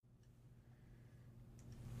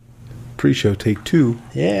Pre-show take 2.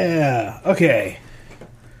 Yeah. Okay.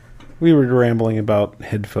 We were rambling about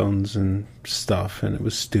headphones and stuff, and it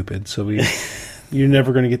was stupid. So you're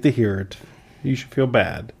never going to get to hear it. You should feel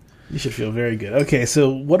bad. You should feel very good. Okay,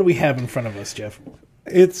 so what do we have in front of us, Jeff?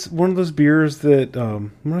 It's one of those beers that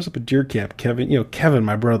when I was up at Deer Camp, Kevin,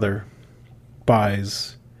 my brother,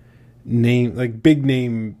 buys big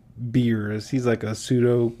name beers. He's like a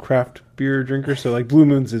pseudo craft beer drinker, so like Blue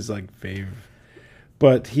Moon's is like fave.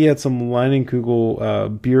 But he had some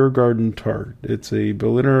Leinenkugel Beer Garden Tart. It's a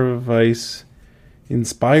Berliner Weiss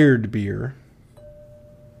inspired beer.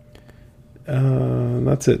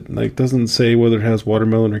 That's it. Like, doesn't say whether it has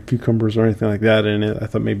watermelon or cucumbers or anything like that in it. I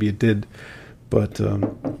thought maybe it did, but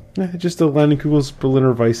just a Leinenkugel's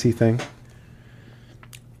Berliner Weissy thing.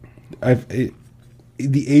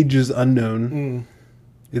 The age is unknown.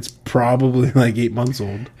 It's probably like 8 months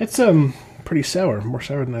old. It's pretty sour, more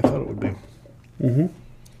sour than I thought it would be.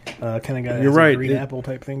 Mm-hmm. Kind of got You're right. A green apple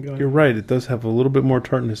type thing going. You're right. It does have a little bit more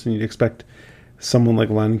tartness than you'd expect someone like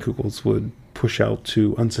Leinenkugel's would push out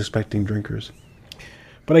to unsuspecting drinkers.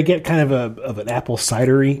 But I get kind of an apple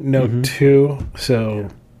cidery note too, so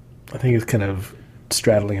I think it's kind of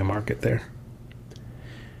straddling a market there.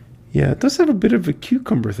 Yeah, it does have a bit of a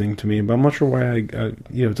cucumber thing to me, but I'm not sure why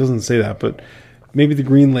it doesn't say that, but maybe the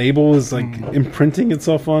green label is like imprinting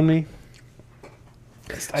itself on me.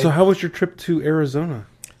 So how was your trip to Arizona?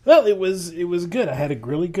 Well, it was good. I had a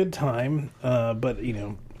really good time, but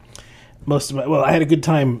I had a good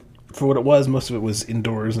time for what it was. Most of it was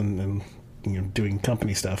indoors and doing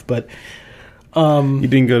company stuff. But you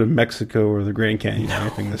didn't go to Mexico or the Grand Canyon or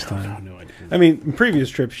anything this time. No, I didn't. I mean, in previous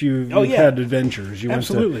trips you've had adventures.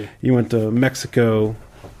 Absolutely. You went to Mexico,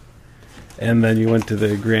 and then you went to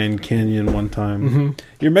the Grand Canyon one time. Mm-hmm.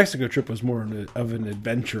 Your Mexico trip was more of an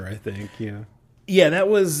adventure, I think. Yeah. Yeah, that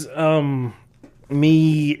was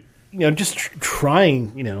me. Just trying.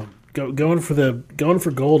 Going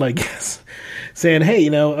for gold, I guess. Saying, hey,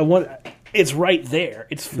 I want. It's right there.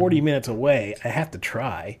 It's 40 minutes away. I have to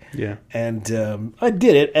try. Yeah. And I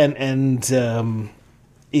did it, and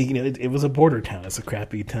it was a border town. It's a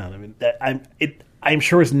crappy town. I mean, I'm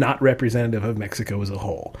sure it's not representative of Mexico as a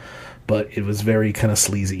whole, but it was very kind of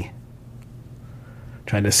sleazy.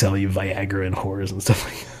 Trying to sell you Viagra and whores and stuff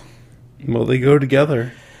like that. Well, they go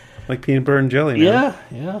together, like peanut butter and jelly. Man.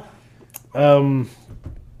 Yeah.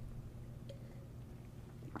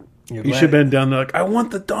 You should have been down there like, I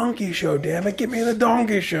want the donkey show, damn it, give me the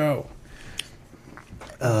donkey show.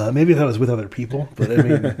 Maybe that was with other people, but I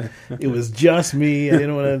mean, it was just me. I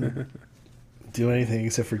didn't want to do anything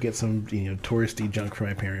except for get some touristy junk for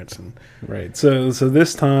my parents. Right. So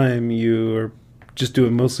this time you were just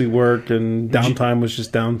doing mostly work, and downtime was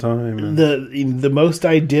just downtime. The most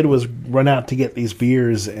I did was run out to get these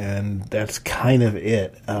beers, and that's kind of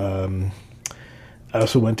it. I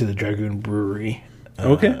also went to the Dragoon Brewery.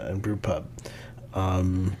 And brew pub.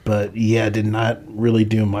 But yeah, did not really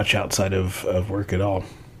do much outside of work at all.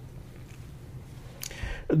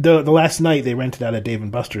 The last night they rented out a Dave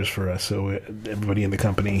and Buster's for us, so everybody in the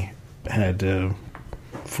company had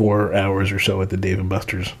 4 hours or so at the Dave and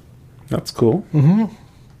Buster's. That's cool. Mm-hmm.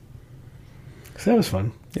 So that was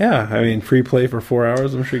fun. Yeah, I mean, free play for 4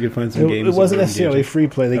 hours. I'm sure you could find some games. It wasn't necessarily free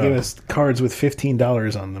play. They gave us cards with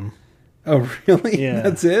 $15 on them. Oh, really? Yeah.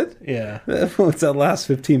 That's it? Yeah. What's that last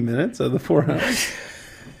 15 minutes of the 4 hours?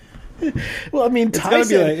 Well, I mean, it's got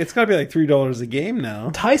to be like $3 a game now.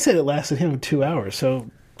 Ty said it lasted him 2 hours.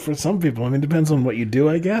 So for some people, I mean, it depends on what you do,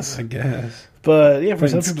 I guess. But yeah, for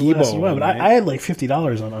some people, it lasted a while. But I had like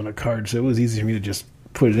 $50 on a card, so it was easy for me to just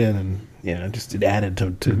put it in, and it added to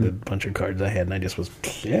the bunch of cards I had, and I just was,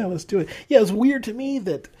 let's do it. Yeah, it was weird to me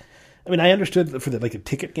that, I mean, I understood that for the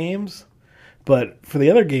ticket games, but for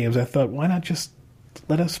the other games, I thought, why not just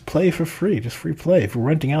let us play for free, just free play, if we're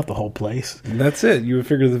renting out the whole place. And that's it. You would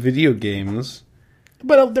figure the video games.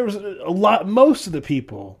 But there was most of the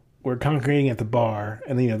people were congregating at the bar,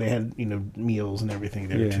 and they had meals and everything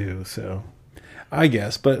there too. So, I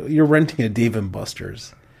guess, but you're renting a Dave and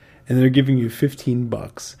Buster's, and they're giving you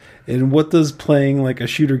 $15. And what does playing like a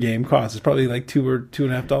shooter game cost? It's probably like $2 or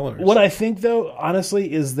 $2.50. What I think, though,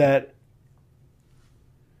 honestly, is that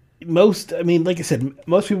most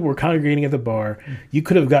people were congregating at the bar. You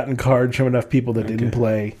could have gotten cards from enough people that didn't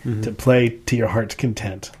play to play to your heart's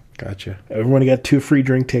content. Gotcha. Everyone got 2 free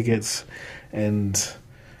drink tickets, and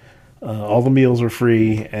all the meals were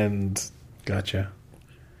free. And gotcha.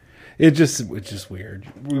 It's just weird.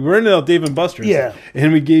 We were in Dave and Buster's,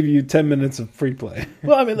 and we gave you 10 minutes of free play.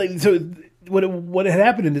 Well, I mean, so what had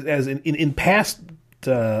happened in past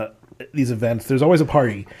these events, there's always a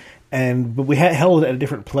party, but we had held it at a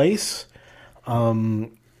different place,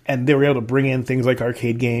 and and they were able to bring in things like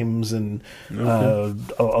arcade games and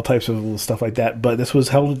all types of stuff like that. But this was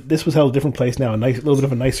held a different place now, a little bit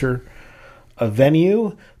of a nicer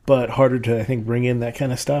venue, but harder to, I think, bring in that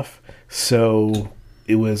kind of stuff. So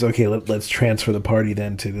it was okay. Let's transfer the party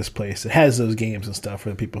then to this place. It has those games and stuff for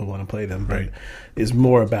the people who want to play them, but is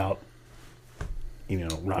more about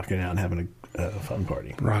rocking out and having a fun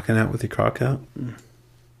party. Rocking out with your cock out.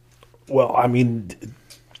 Well, I mean,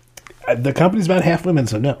 the company's about half women,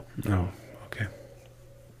 so no. Oh, okay.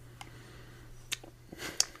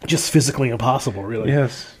 Just physically impossible, really.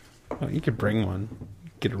 Yes. Well, you could bring one.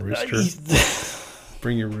 Get a rooster.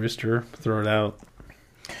 Bring your rooster. Throw it out.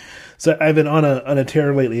 So I've been on a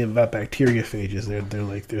tear lately about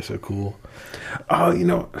bacteriophages. They're so cool. Oh,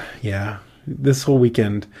 yeah. This whole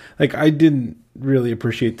weekend, I didn't really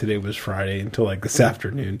appreciate today was Friday until this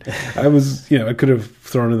afternoon. I was, I could have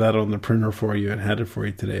thrown that on the printer for you and had it for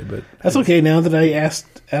you today, but that's okay. Now that I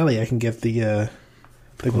asked Allie, I can get the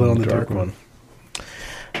glow in the dark one.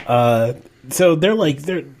 So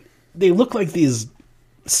they look like these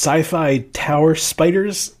sci-fi tower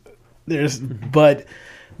spiders. But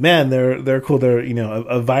man, they're cool. They're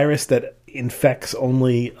a virus that infects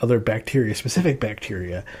only other bacteria, specific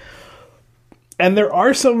bacteria. And there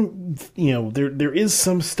are some, there is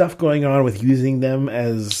some stuff going on with using them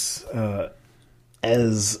as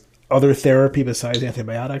other therapy besides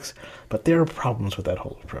antibiotics, but there are problems with that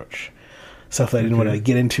whole approach. Stuff that I didn't want to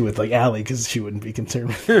get into with Allie because she wouldn't be concerned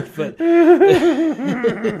with it.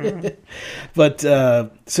 But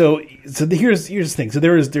so here's the thing. So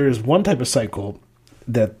there is one type of cycle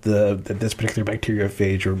that this particular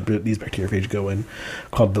bacteriophage or these bacteriophage go in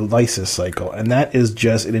called the lysis cycle, and that is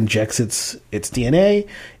just it injects its DNA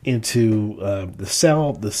into the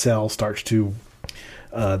cell. The cell starts to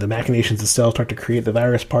the machinations of the cell start to create the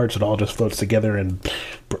virus parts. It all just floats together and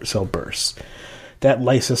cell bursts. That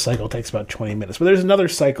lysis cycle takes about 20 minutes. But there's another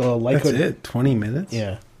cycle. That's it? 20 minutes?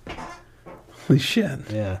 Yeah. Holy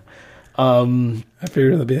shit. Yeah. I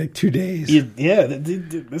figured it'll be 2 days. Yeah,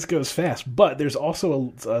 this goes fast. But there's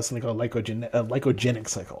also something called a lycogenic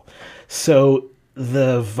cycle. So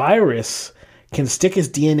the virus can stick its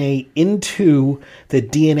DNA into the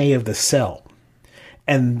DNA of the cell.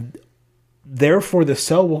 And therefore the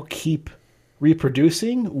cell will keep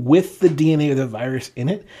reproducing with the DNA of the virus in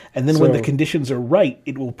it. And then when the conditions are right,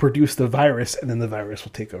 it will produce the virus, and then the virus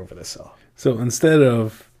will take over the cell. So instead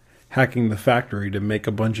of hacking the factory to make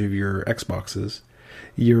a bunch of your Xboxes,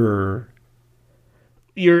 you're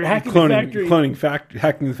hacking the factory,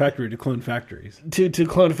 hacking the factory to clone factories. To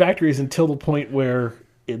clone factories until the point where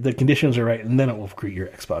the conditions are right, and then it will create your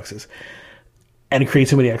Xboxes. And create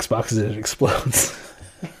so many Xboxes that it explodes.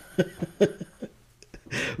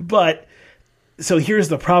 But so here's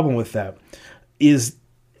the problem with that: is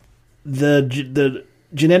the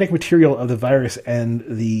genetic material of the virus and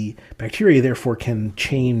the bacteria therefore can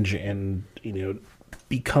change and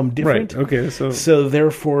become different. Right. Okay. So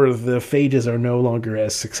therefore the phages are no longer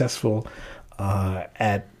as successful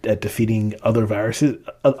at defeating other viruses,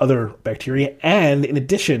 other bacteria, and in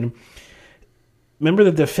addition, remember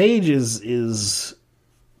that the phage is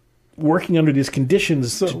working under these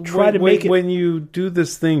conditions to try to make it. When you do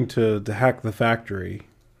this thing to hack the factory,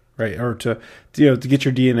 right, or to get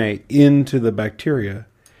your DNA into the bacteria,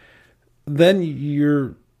 then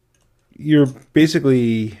you're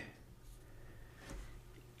basically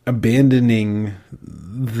abandoning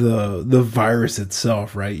the virus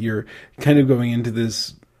itself, right? You're kind of going into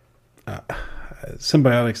this.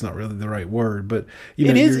 Symbiotic's not really the right word, but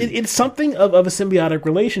it's something of a symbiotic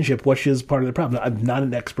relationship, which is part of the problem. I'm not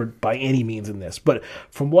an expert by any means in this, but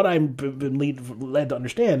from what I've been led to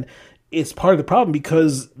understand, it's part of the problem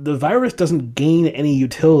because the virus doesn't gain any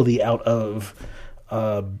utility out of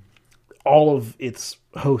all of its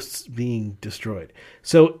hosts being destroyed.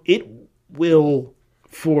 So it will,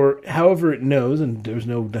 for however it knows, and there's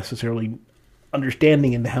no necessarily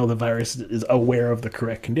understanding into how the virus is aware of the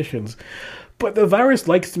correct conditions, but the virus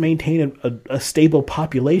likes to maintain a stable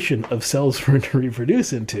population of cells for it to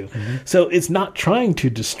reproduce into. Mm-hmm. So it's not trying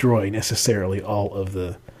to destroy necessarily all of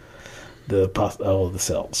the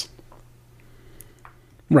cells.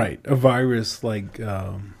 Right. A virus like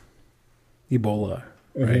Ebola, right?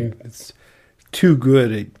 Mm-hmm. It's too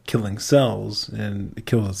good at killing cells, and it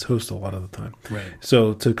kills its host a lot of the time. Right.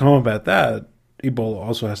 So to combat that, Ebola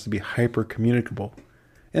also has to be hyper-communicable.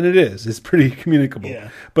 And it is. It's pretty communicable. Yeah.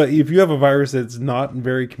 But if you have a virus that's not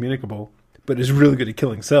very communicable, but is really good at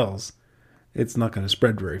killing cells, it's not going to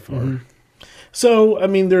spread very far. Mm-hmm. So, I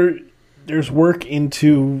mean, there's work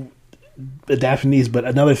into adapting these, but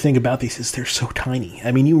another thing about these is they're so tiny.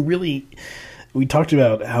 I mean, we talked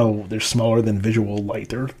about how they're smaller than visual light.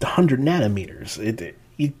 They're 100 nanometers.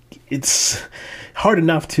 It's hard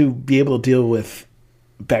enough to be able to deal with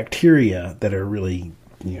bacteria that are really,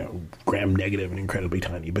 gram negative and incredibly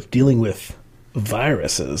tiny, but dealing with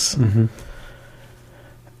viruses. Mm-hmm.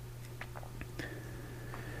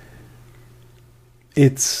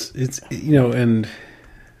 It's and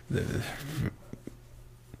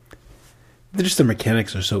just the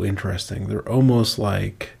mechanics are so interesting. They're almost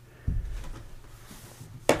like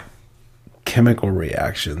chemical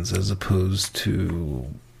reactions as opposed to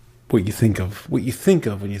what you think of when you think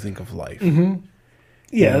of life. Mm-hmm.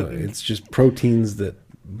 Yeah, it's just proteins that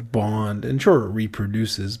bond, and sure, it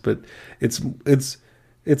reproduces, but it's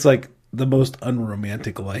like the most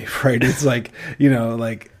unromantic life, right? It's like,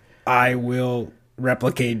 like I will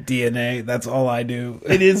replicate DNA. That's all I do.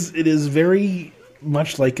 It is very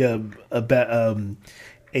much like a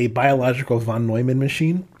biological von Neumann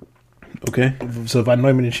machine. Okay. So von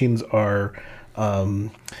Neumann machines are,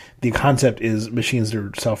 the concept is machines that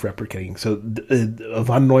are self-replicating. So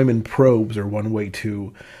von Neumann probes are one way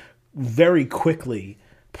to very quickly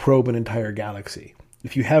probe an entire galaxy.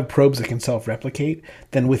 If you have probes that can self-replicate,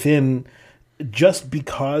 then just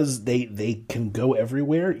because they can go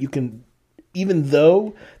everywhere, you can, even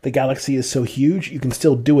though the galaxy is so huge, you can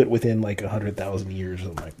still do it within like 100,000 years or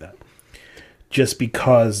something like that. Just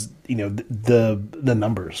because, the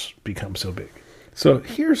numbers become so big. So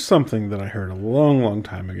here's something that I heard a long, long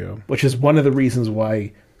time ago. Which is one of the reasons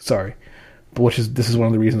why, this is one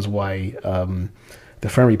of the reasons why the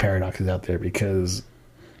Fermi paradox is out there, because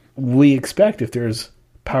we expect if there's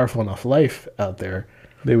powerful enough life out there,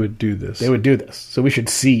 they would do this. So we should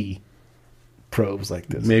see probes like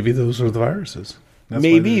this. Maybe those are the viruses.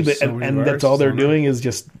 Maybe, but and that's all they're doing is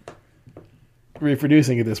just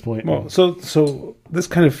reproducing at this point. Well, so this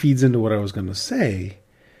kind of feeds into what I was going to say.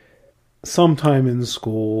 Sometime in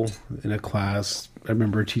school, in a class, I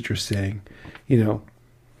remember a teacher saying,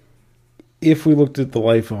 if we looked at the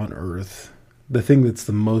life on Earth, the thing that's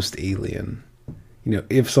the most alien,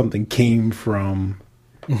 if something came from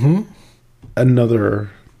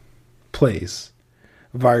another place,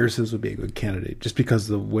 viruses would be a good candidate, just because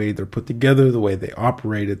the way they're put together, the way they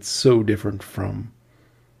operate, it's so different from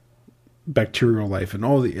bacterial life and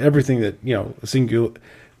everything that, single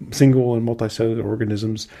and multicellular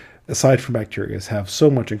organisms, aside from bacteria, have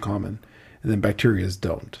so much in common, and then bacteria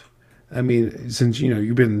don't. I mean, since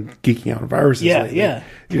you've been geeking out on viruses lately,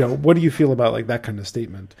 what do you feel about like that kind of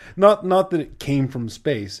statement? Not that it came from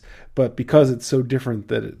space, but because it's so different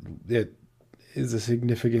that it is a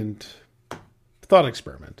significant thought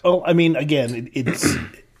experiment. Oh, I mean, again, it'd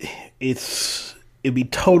be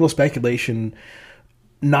total speculation.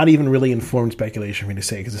 Not even really informed speculation for me to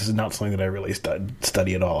say, because this is not something that I really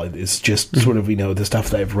study at all. It's just sort of, the stuff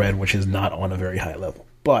that I've read, which is not on a very high level.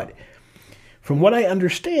 But from what I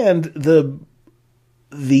understand, the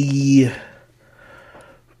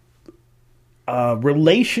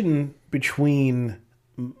relation between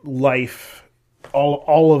life,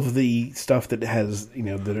 all of the stuff that has,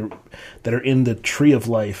 that are in the tree of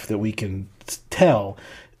life that we can tell,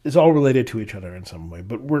 is all related to each other in some way.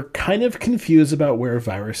 But we're kind of confused about where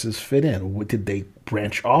viruses fit in. Did they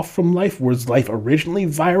branch off from life? Was life originally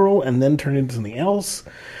viral and then turned into something else?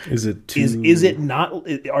 Is it not?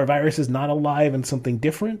 Are viruses not alive and something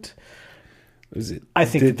different? Is it? I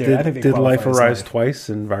think did life arise twice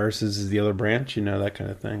and viruses is the other branch? That kind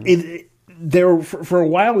of thing. For a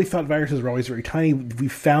while, we thought viruses were always very tiny. We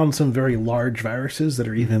found some very large viruses that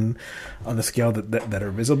are even on the scale that are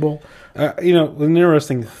visible. An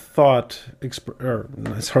interesting thought, or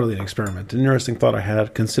it's hardly an experiment. An interesting thought I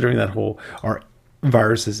had, considering that are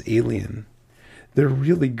viruses alien? They're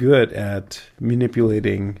really good at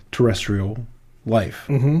manipulating terrestrial life.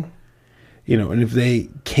 Mm-hmm. And if they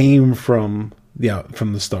came from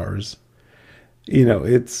the stars,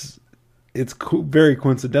 it's very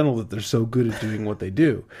coincidental that they're so good at doing what they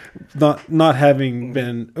do, not having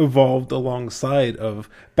been evolved alongside of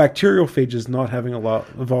bacteriophages, not having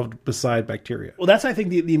evolved beside bacteria. Well, that's, I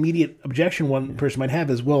think, the immediate objection one person might have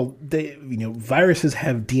is, well, viruses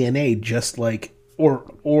have DNA just like,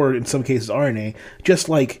 or in some cases RNA, just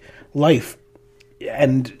like life,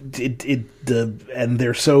 and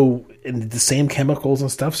they're so in the same chemicals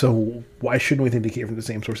and stuff. So why shouldn't we think they came from the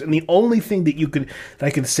same source? And the only thing that I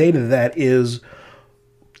could say to that is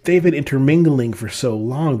they've been intermingling for so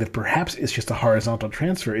long that perhaps it's just a horizontal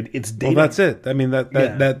transfer. It's data. Well, that's it. I mean,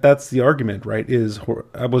 that's the argument, right?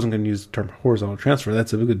 I wasn't going to use the term horizontal transfer.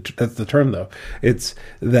 That's the term, though. It's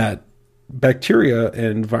that bacteria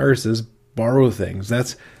and viruses borrow things.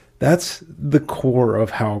 That's the core of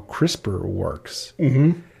how CRISPR works.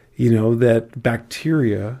 Mm-hmm. that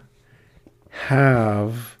bacteria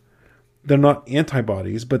they're not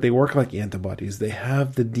antibodies, but they work like antibodies. They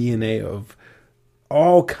have the DNA of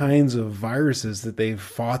all kinds of viruses that they've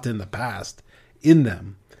fought in the past in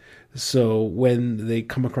them. So when they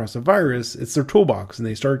come across a virus, it's their toolbox, and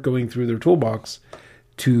they start going through their toolbox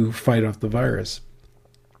to fight off the virus.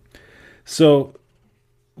 So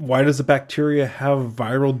why does a bacteria have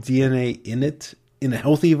viral DNA in it? In a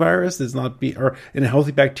healthy virus or in a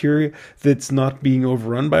healthy bacteria that's not being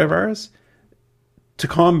overrun by a virus? To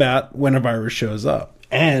combat when a virus shows up.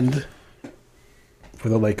 And for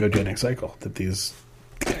the lycogenic cycle that these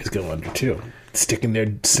guys go under too. Sticking their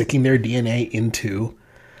DNA into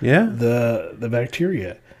the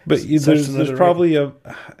bacteria. But there's probably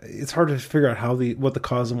it's hard to figure out what the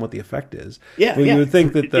cause and what the effect is. Yeah, but you would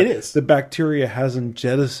think that the bacteria hasn't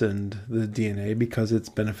jettisoned the DNA because it's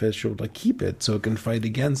beneficial to keep it so it can fight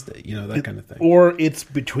against it, that kind of thing. Or it's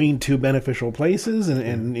between two beneficial places,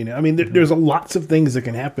 and there's lots of things that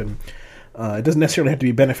can happen. It doesn't necessarily have to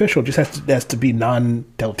be beneficial; it just has to be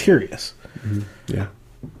non-deleterious. Mm-hmm.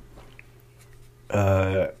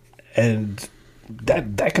 Yeah. And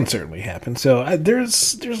that can certainly happen. So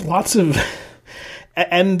there's lots of,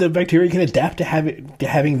 and the bacteria can adapt to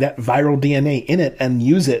having that viral DNA in it and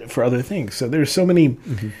use it for other things. So there's so many,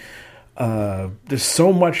 there's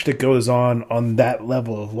so much that goes on that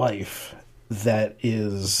level of life that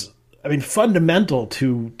is, fundamental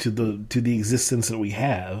to the existence that we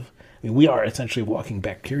have. We are essentially walking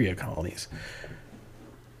bacteria colonies.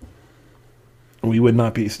 We would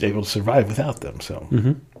not be able to survive without them. So.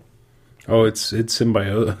 Mm-hmm. Oh, it's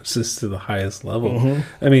symbiosis to the highest level.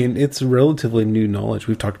 Mm-hmm. It's relatively new knowledge.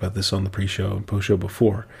 We've talked about this on the pre-show and post-show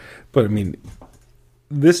before. But,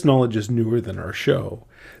 this knowledge is newer than our show.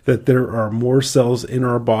 That there are more cells in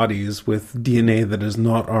our bodies with DNA that is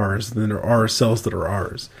not ours than there are cells that are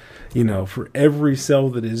ours. For every cell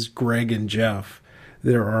that is Greg and Jeff,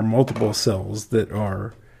 there are multiple cells that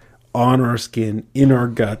are on our skin, in our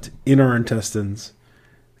gut, in our intestines,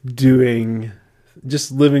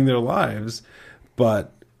 just living their lives.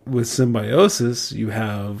 But with symbiosis, you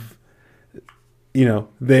have,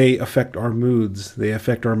 they affect our moods, they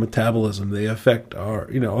affect our metabolism, they affect our,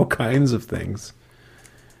 all kinds of things.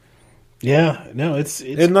 Yeah, no, it's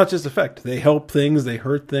and not just affect. They help things, they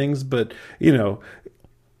hurt things, but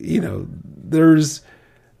there's,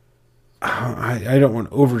 I don't want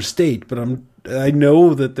to overstate, but I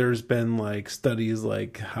know that there's been studies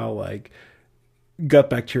how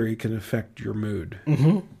gut bacteria can affect your mood.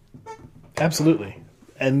 Mm-hmm. Absolutely.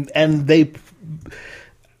 And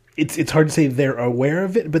it's hard to say they're aware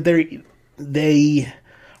of it, but they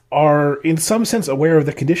are in some sense aware of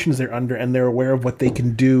the conditions they're under, and they're aware of what they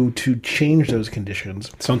can do to change those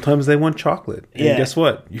conditions. Sometimes they want chocolate. And guess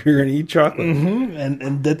what? You're going to eat chocolate. Mm-hmm.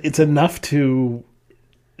 And that it's enough to,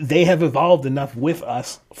 they have evolved enough with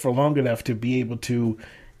us for long enough to be able to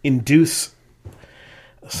induce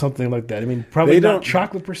something like that. Probably not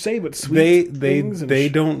chocolate per se, but sweet things. They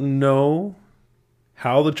don't know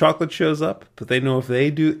how the chocolate shows up, but they know if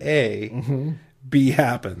they do A, mm-hmm. B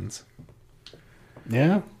happens.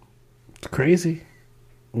 Yeah, it's crazy.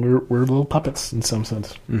 We're little puppets in some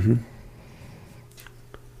sense. Mm-hmm.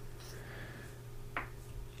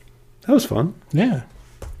 That was fun. Yeah.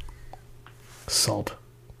 Salt.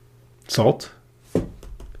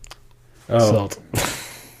 Oh. Salt.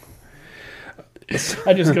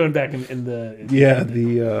 I'm just going back in the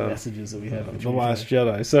messages that we have. The Last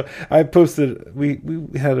Jedi. So I posted. We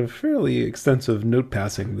had a fairly extensive note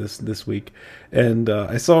passing this week, and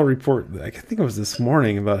I saw a report. I think it was this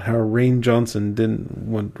morning about how Ryan Johnson didn't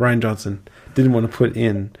want to put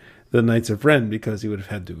in the Knights of Ren because he would have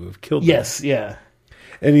had to have killed them. Yes, yeah.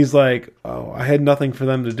 And he's like, "Oh, I had nothing for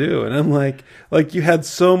them to do," and I'm like you had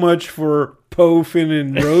so much for Poe, Finn,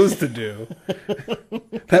 and Rose to do.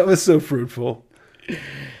 That was so fruitful.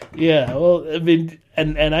 Yeah, well,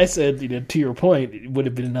 and I said, to your point, it would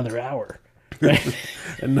have been another hour, right?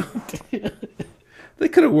 They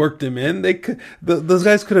could have worked him in. Those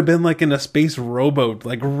guys could have been in a space rowboat,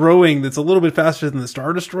 rowing that's a little bit faster than the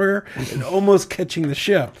Star Destroyer and almost catching the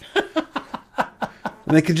ship.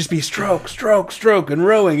 And they could just be stroke, and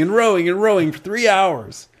rowing for 3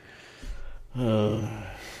 hours. Yeah,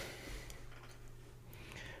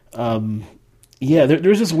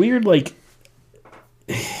 there's this weird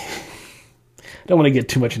I don't want to get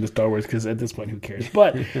too much into Star Wars because at this point, who cares?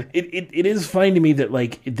 But it is funny to me that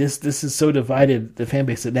this is so divided, the fan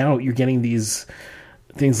base, that now you're getting these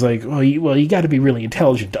things like, you got to be really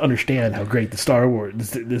intelligent to understand how great the Star Wars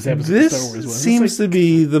this episode of Star Wars was. Seems to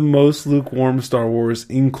be the most lukewarm Star Wars,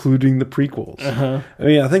 including the prequels. Uh-huh. I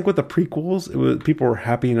mean, I think with the prequels, people were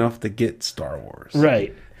happy enough to get Star Wars,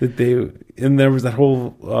 right? And there was that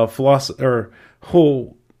whole philosophy or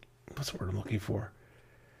whole what's the word I'm looking for?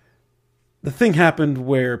 The thing happened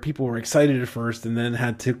where people were excited at first and then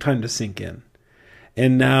had time to sink in,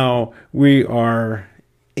 and now we are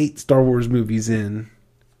 8 Star Wars movies in.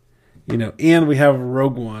 And we have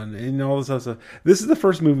Rogue One and all this other stuff. This is the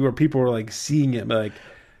first movie where people are like seeing it, like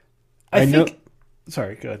I think. Know,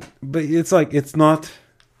 sorry, go ahead. But it's like it's not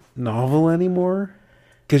novel anymore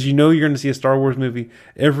because you're going to see a Star Wars movie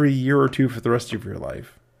every year or two for the rest of your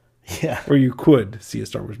life. Yeah, or you could see a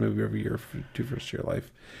Star Wars movie every year for the rest of your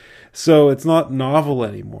life. So it's not novel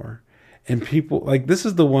anymore, and people like this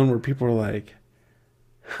is the one where people are like,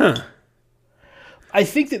 "Huh." I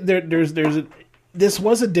think that this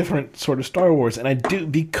was a different sort of Star Wars, and I do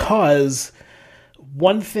because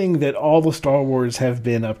one thing that all the Star Wars have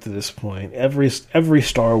been up to this point, every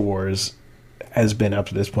Star Wars has been up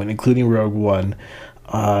to this point, including Rogue One,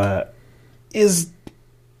 is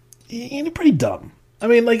pretty dumb. I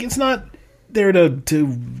mean, like it's not there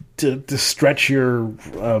to stretch your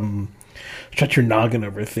noggin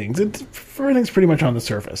over things. Everything's pretty much on the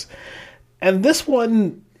surface, and this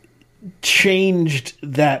one changed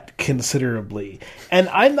that considerably. And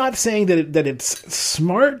I'm not saying that it's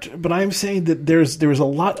smart, but I'm saying that there was a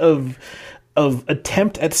lot of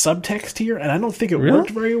attempt at subtext here, and I don't think it worked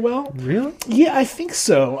very well. Really? Yeah, I think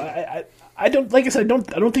so. I don't, like I said, I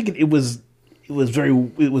don't think it was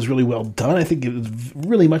really well done. I think it was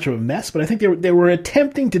really much of a mess, but I think they were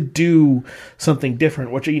attempting to do something different,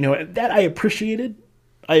 which that I appreciated.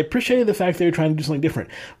 I appreciated the fact they were trying to do something different,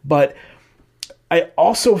 but I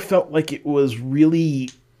also felt like it was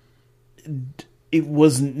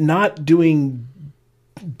not doing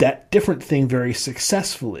that different thing very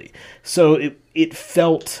successfully. So it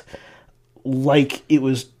felt like it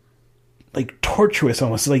was like tortuous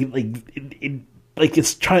almost, like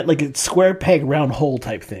it's trying, like it's square peg round hole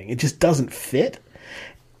type thing. It just doesn't fit,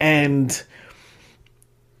 and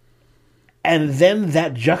then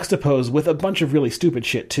that juxtaposed with a bunch of really stupid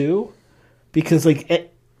shit too, because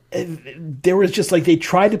there was just like they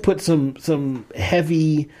tried to put some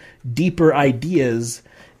heavy, deeper ideas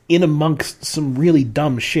in amongst some really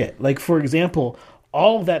dumb shit. Like for example,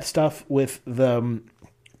 all of that stuff with the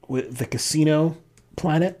casino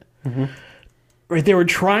planet, mm-hmm. right? They were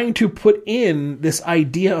trying to put in this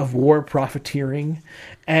idea of war profiteering,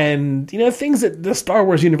 and things that the Star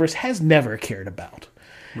Wars universe has never cared about.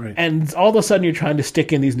 Right. And all of a sudden, you're trying to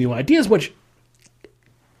stick in these new ideas, which.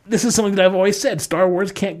 This is something that I've always said. Star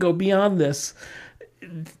Wars can't go beyond this.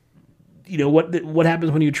 What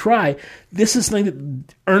happens when you try? This is something that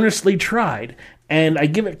earnestly tried, and I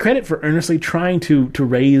give it credit for earnestly trying to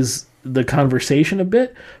raise the conversation a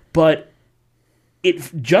bit, but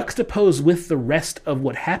it juxtaposed with the rest of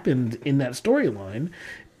what happened in that storyline.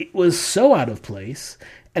 It was so out of place,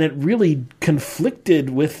 and it really conflicted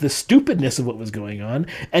with the stupidness of what was going on,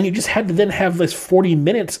 and you just had to then have this 40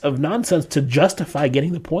 minutes of nonsense to justify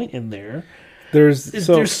getting the point in there.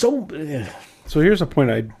 So here's a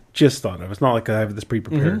point I just thought of. It's not like I have this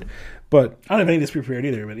pre-prepared, mm-hmm. but I don't have any of this prepared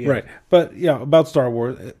either. But yeah, right. But yeah, about Star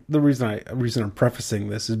Wars, the reason I'm prefacing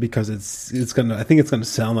this is because I think it's gonna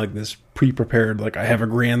sound like this pre-prepared, like I have a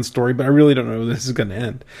grand story, but I really don't know where this is gonna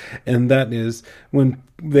end. And that is when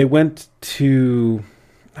they went to.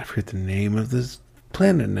 I forget the name of this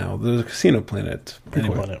planet now. The casino planet.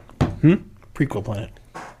 Prequel planet.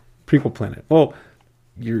 Prequel planet. Well,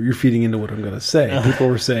 you're feeding into what I'm going to say. People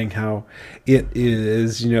were saying how it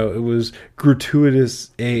is, it was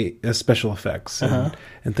gratuitous special effects and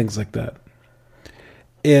things like that.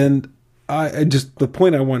 And I just, the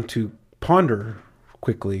point I want to ponder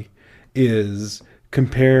quickly is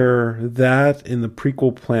compare that in the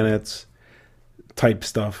prequel planets type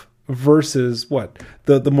stuff versus what?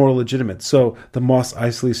 The more legitimate. So the Mos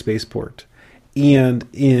Eisley spaceport. And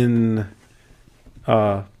in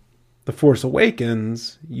The Force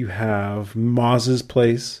Awakens, you have Maz's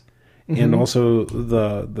place mm-hmm. and also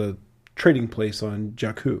the trading place on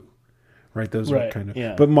Jakku. Right? Those are kind of...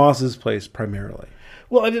 Yeah. But Maz's place primarily.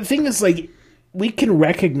 Well, the thing is, like, we can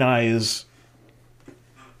recognize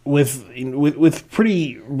with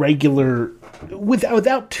pretty regular...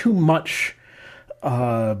 Without too much...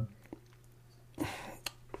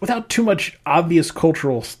 without too much obvious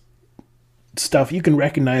cultural stuff, you can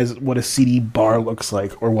recognize what a seedy bar looks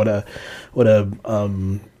like, or what a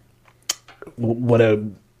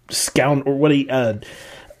scout, or what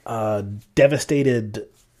a devastated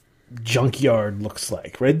junkyard looks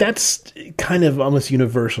like, right? That's kind of almost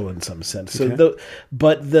universal in some sense. So,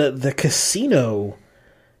 but the casino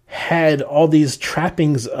had all these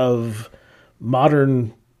trappings of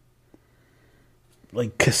modern,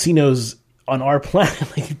 like, casinos on our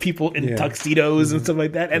planet, like people in tuxedos and stuff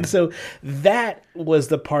like that. And so that was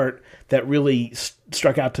the part that really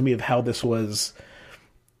struck out to me of how this was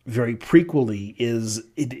very prequel-y, is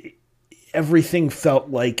everything felt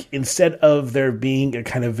like, instead of there being a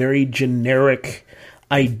kind of very generic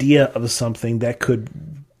idea of something that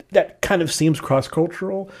kind of seems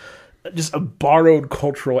cross-cultural, just a borrowed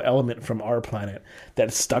cultural element from our planet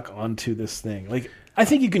that stuck onto this thing. Like, I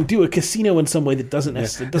think you can do a casino in some way that doesn't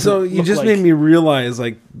necessarily. So you just made me realize,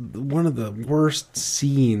 like, one of the worst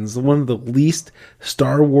scenes, one of the least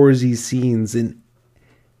Star Warsy scenes in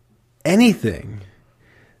anything.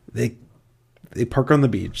 They park on the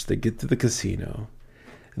beach. They get to the casino.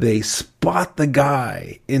 They spot the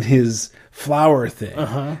guy in his flower thing,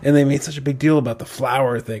 and they made such a big deal about the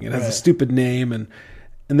flower thing. It has a stupid name, and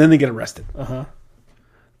then they get arrested.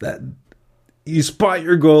 That. You spot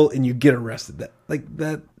your goal and you get arrested.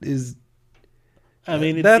 That is. I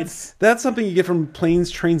mean, that's something you get from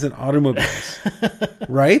planes, trains, and automobiles,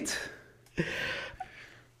 right?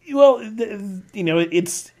 Well,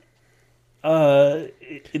 it's.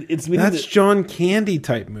 It's that's John Candy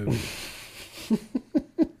type movie.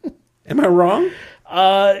 Am I wrong?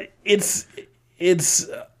 It's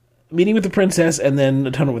Meeting with the Princess and then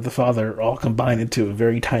Atonement with the Father all combined into a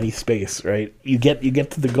very tiny space, right? You get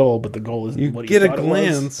to the goal, but the goal isn't what you thought it was. You get a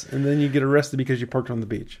glance, and then you get arrested because you parked on the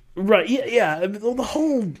beach. Right, yeah. The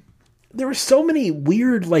whole... There were so many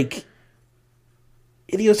weird, like,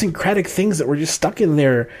 idiosyncratic things that were just stuck in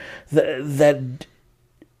there that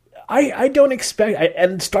I don't expect...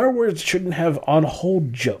 and Star Wars shouldn't have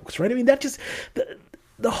on-hold jokes, right? I mean, that just...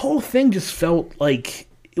 The whole thing just felt like...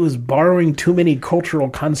 It was borrowing too many cultural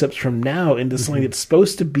concepts from now into something that's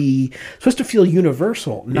supposed to feel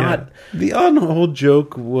universal. Not the on-hold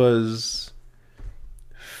joke was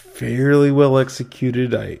fairly well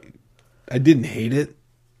executed. I didn't hate it.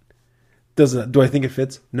 Do I think it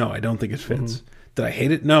fits? No, I don't think it fits. Did I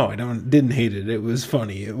hate it? No, I didn't hate it. It was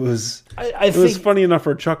funny. It was. It was funny enough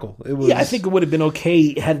for a chuckle. It was. Yeah, I think it would have been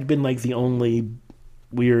okay had it been like the only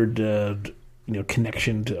weird.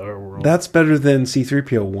 Connection to our world. That's better than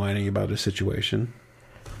C-3PO whining about a situation.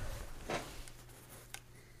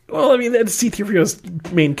 Well, I mean, that's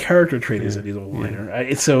C-3PO's main character trait is that he's a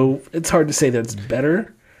whiner. So it's hard to say that's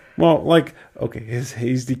better. Well, like, okay,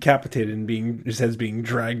 he's decapitated and his head's being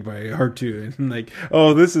dragged by R2, and like,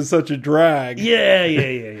 oh, this is such a drag.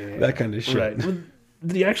 Yeah. That kind of shit. Right. Well,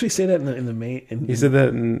 did he actually say that in the main? He said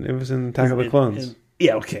that, and it was in Attack of the Clones.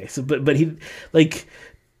 Yeah. Okay. So, but he like.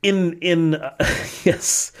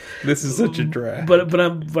 Yes, this is such a drag. But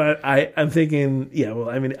I'm thinking, yeah. Well,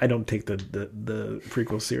 I mean, I don't take the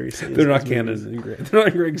prequel seriously. They're not canon. They're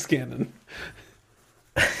not Greg's canon.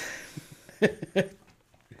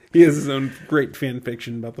 He has his own great fan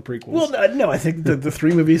fiction about the prequels. Well, no, I think the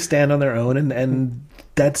three movies stand on their own, and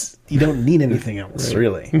that's, you don't need anything else,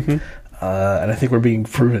 really. And I think we're being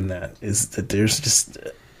proven that there's just,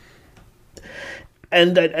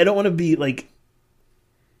 and I don't want to be like.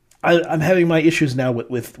 I'm having my issues now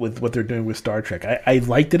with what they're doing with Star Trek. I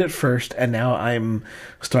liked it at first, and now I'm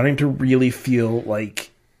starting to really feel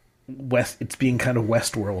like it's being kind of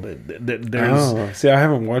Westworld. See, I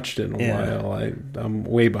haven't watched it in a while. I'm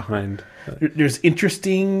way behind. There's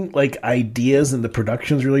interesting like ideas, and the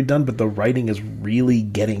production's really done, but the writing is really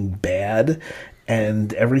getting bad,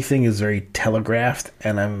 and everything is very telegraphed.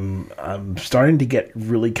 And I'm starting to get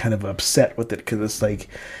really kind of upset with it, because it's like,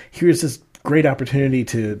 here's this great opportunity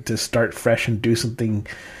to start fresh and do something,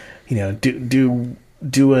 do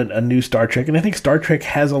a new Star Trek. And I think Star Trek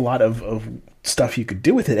has a lot of stuff you could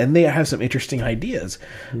do with it, and they have some interesting ideas,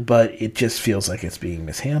 but it just feels like it's being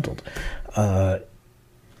mishandled.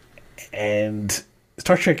 And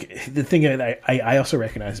Star Trek, the thing that I also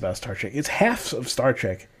recognize about Star Trek is half of Star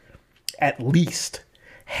Trek, at least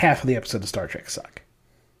half of the episodes of Star Trek suck.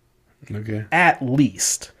 Okay. At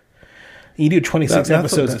least. You do 26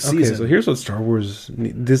 episodes a season. Okay, so here's what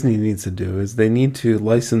Disney needs to do is they need to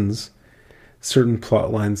license certain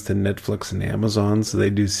plot lines to Netflix and Amazon, so they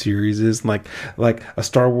do series like a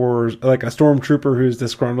Star Wars, like a stormtrooper who's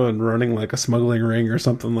disgruntled and running like a smuggling ring or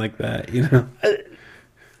something like that.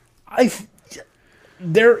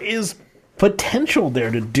 There is potential there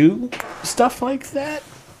to do stuff like that,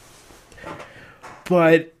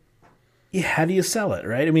 but. Yeah, how do you sell it,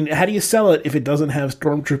 right? I mean, how do you sell it if it doesn't have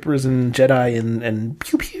stormtroopers and Jedi and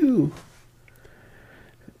pew pew?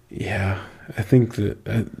 Yeah, I think that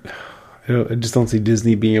I I just don't see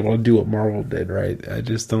Disney being able to do what Marvel did, right? I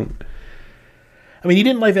just don't. I mean, you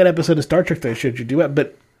didn't like that episode of Star Trek that I showed you duet,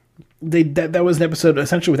 but that was an episode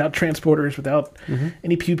essentially without transporters, without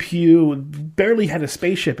any pew pew, barely had a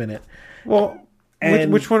spaceship in it. Well,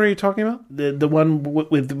 which one are you talking about? The one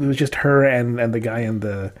with it was just her and the guy in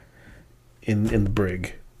the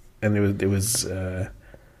brig, and it was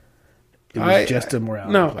just a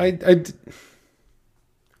morality. No,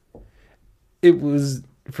 it was,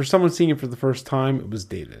 for someone seeing it for the first time, it was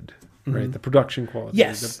dated. Right, the production quality.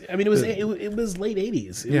 Yes, I mean it was late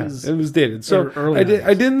 80s. It was dated. So early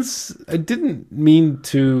 90s. I didn't mean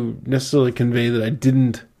to necessarily convey that I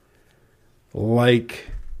didn't like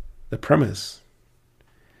the premise,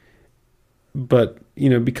 but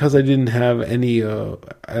because I didn't have any. I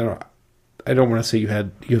don't want to say you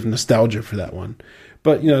have nostalgia for that one,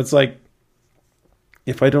 but it's like,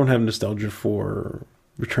 if I don't have nostalgia for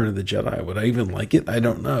Return of the Jedi, would I even like it? I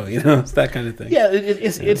don't know. It's that kind of thing. Yeah,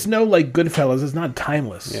 it's no like Goodfellas. It's not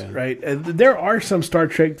timeless, right? There are some Star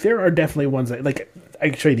Trek. There are definitely ones that, like, I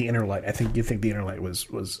can show you the Inner Light. I think you think the Inner Light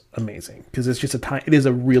was amazing because it's just it is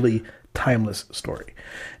a really timeless story,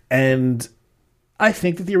 and I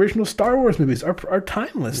think that the original Star Wars movies are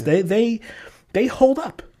timeless. Yeah. They hold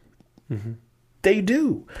up. Mm-hmm. They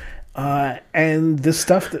do, and the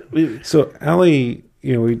stuff that so Allie.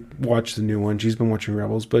 We watched the new one. She's been watching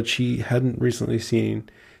Rebels, but she hadn't recently seen.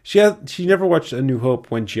 She never watched A New Hope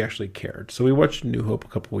when she actually cared. So we watched A New Hope a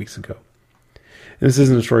couple weeks ago. And this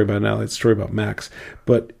isn't a story about Allie; it's a story about Max.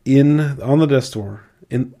 But on the Death Star,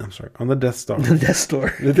 on the Death Star, on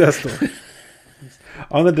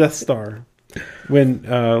the Death Star, when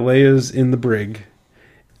Leia's in the brig,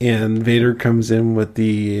 and Vader comes in with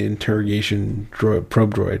the interrogation probe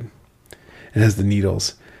droid, and has the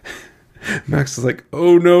needles. Max is like,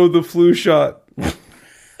 "Oh no, the flu shot."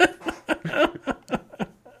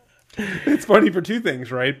 It's funny for two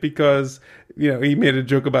things, right? Because he made a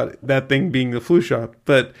joke about that thing being the flu shot,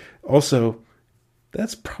 but also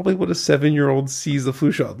that's probably what a 7-year-old sees the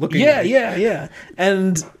flu shot looking like. Yeah.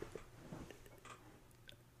 And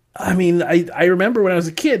I mean, I remember when I was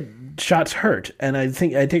a kid, shots hurt, and I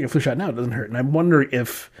think I take a flu shot now, it doesn't hurt, and I wonder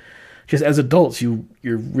if, just as adults, you're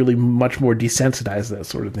really much more desensitized to that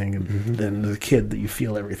sort of thing than as a kid, that you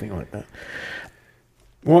feel everything like that.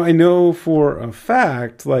 Well, I know for a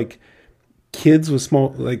fact, like, kids with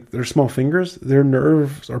their small fingers, their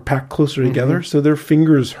nerves are packed closer together, so their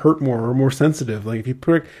fingers hurt more or more sensitive. Like if you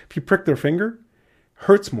prick their finger,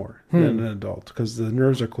 hurts more than an adult because the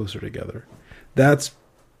nerves are closer together. That's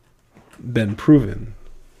been proven.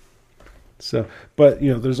 So, but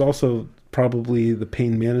there's also probably the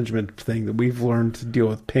pain management thing that we've learned to deal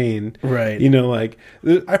with pain, right? Like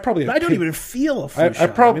I don't even feel a flu shot. I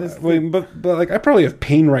probably, but like I probably have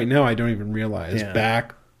pain right now. I don't even realize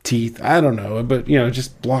back, teeth. I don't know, but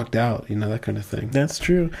just blocked out. That kind of thing. That's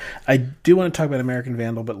true. I do want to talk about American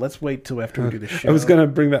Vandal, but let's wait till after we do the show. I was gonna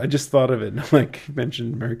bring that. I just thought of it. Like you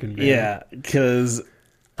mentioned American Vandal. Yeah, because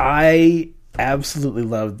I absolutely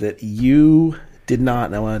loved that you did not,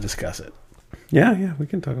 and I want to discuss it. Yeah, we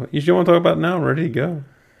can talk about it. You want to talk about it now? I'm ready to go.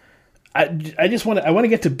 I just want to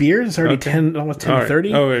get to beers. It's already almost 10:30.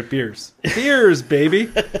 Right. Oh, wait, beers, baby.